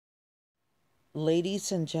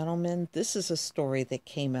Ladies and gentlemen, this is a story that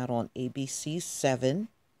came out on ABC 7,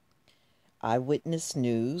 Eyewitness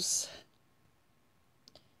News,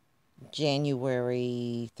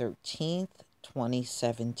 January 13th,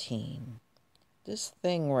 2017. This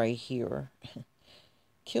thing right here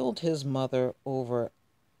killed his mother over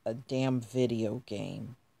a damn video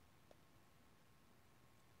game.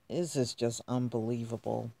 This is just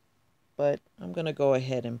unbelievable. But I'm going to go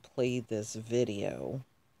ahead and play this video.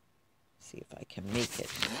 See if I can make it.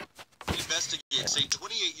 Investigators say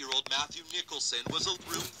 28-year-old Matthew Nicholson was in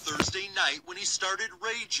the room Thursday night when he started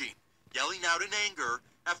raging, yelling out in anger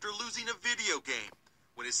after losing a video game.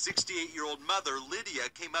 When his 68-year-old mother, Lydia,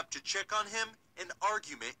 came up to check on him, an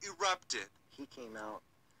argument erupted. He came out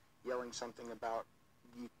yelling something about,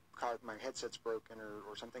 you caught my headset's broken,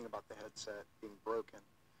 or something about the headset being broken,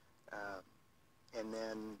 and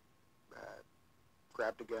then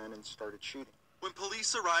grabbed a gun and started shooting. When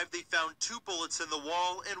police arrived, they found 2 bullets in the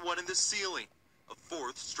wall and 1 in the ceiling. A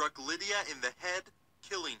 4th struck Lydia in the head,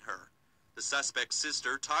 killing her. The suspect's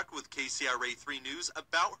sister talked with KCRA 3 News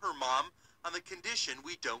about her mom on the condition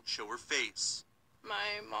we don't show her face.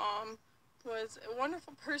 My mom was a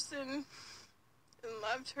wonderful person and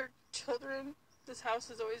loved her children. This house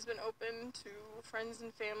has always been open to friends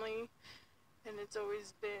and family, and it's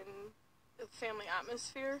always been a family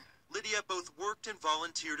atmosphere. Lydia both worked and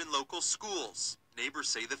volunteered in local schools. Neighbors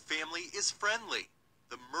say the family is friendly.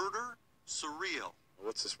 The murder, surreal.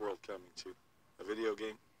 What's this world coming to? A video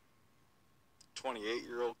game?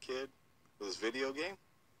 28-year-old kid with his video game?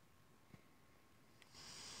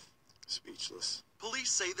 Speechless. Police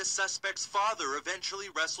say the suspect's father eventually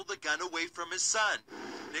wrestled the gun away from his son.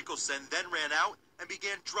 Nicholson then ran out and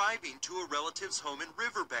began driving to a relative's home in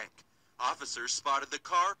Riverbank. Officers spotted the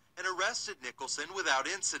car and arrested Nicholson without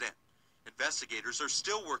incident. Investigators are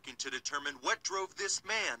still working to determine what drove this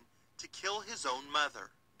man to kill his own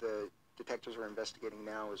mother. The detectives are investigating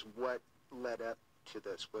now is what led up to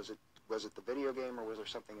this. Was it the video game, or was there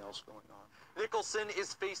something else going on? Nicholson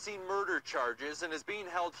is facing murder charges and is being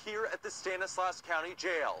held here at the Stanislaus County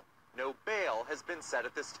Jail. No bail has been set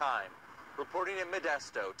at this time. Reporting in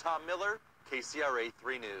Modesto, Tom Miller, KCRA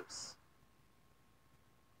 3 News.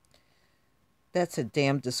 That's a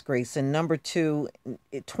damn disgrace. And number 2,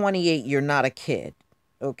 at 28, you're not a kid.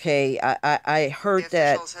 Okay, I heard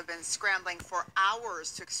that. Officials have been scrambling for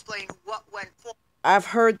hours to explain what went forward. I've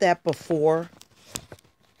heard that before.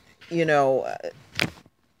 You know,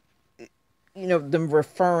 them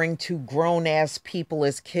referring to grown-ass people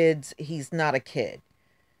as kids. He's not a kid.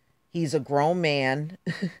 He's a grown man.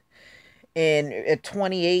 And at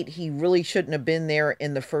 28, he really shouldn't have been there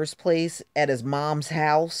in the first place at his mom's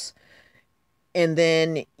house. And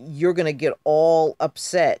then you're going to get all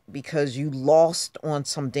upset because you lost on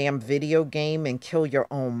some damn video game and kill your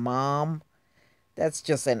own mom. That's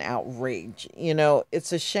just an outrage. You know,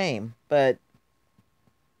 it's a shame. But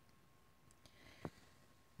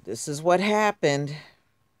this is what happened.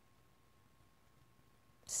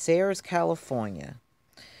 Sayres, California.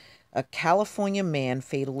 A California man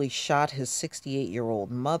fatally shot his 68-year-old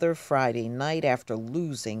mother Friday night after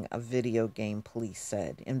losing a video game, police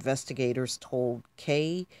said. Investigators told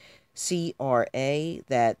KCRA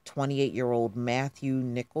that 28-year-old Matthew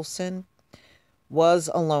Nicholson was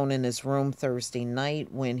alone in his room Thursday night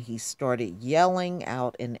when he started yelling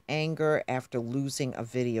out in anger after losing a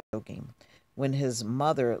video game. When his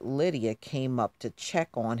mother, Lydia, came up to check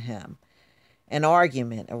on him, an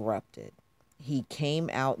argument erupted. He came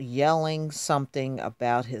out yelling something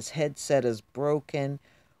about his headset is broken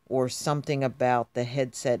or something about the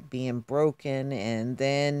headset being broken, and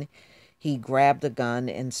then he grabbed a gun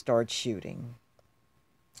and started shooting.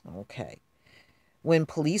 Okay. When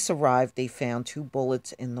police arrived, they found 2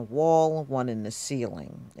 bullets in the wall, 1 in the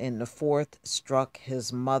ceiling, and the 4th struck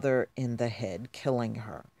his mother in the head, killing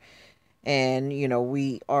her. And, you know,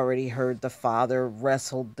 we already heard the father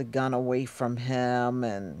wrestled the gun away from him,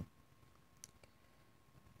 and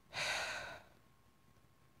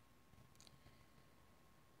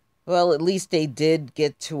well, at least they did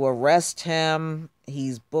get to arrest him.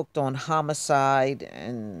 He's booked on homicide,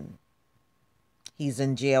 and he's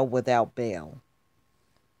in jail without bail.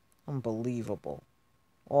 Unbelievable.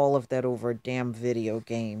 All of that over a damn video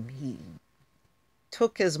game. He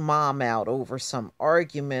took his mom out over some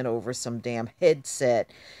argument over some damn headset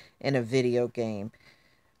in a video game.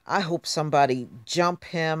 I hope somebody jump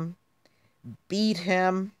him, beat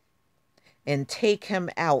him, and take him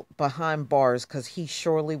out behind bars, because he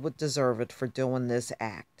surely would deserve it for doing this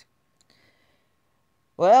act.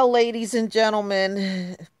 Well, ladies and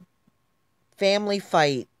gentlemen, family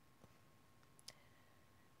fight.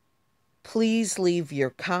 Please leave your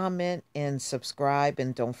comment and subscribe,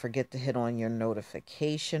 and don't forget to hit on your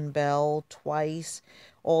notification bell twice.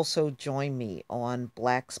 Also, join me on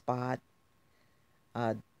blackspot.com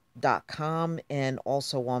and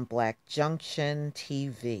also on Black Junction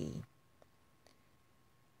TV.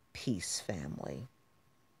 Peace, family.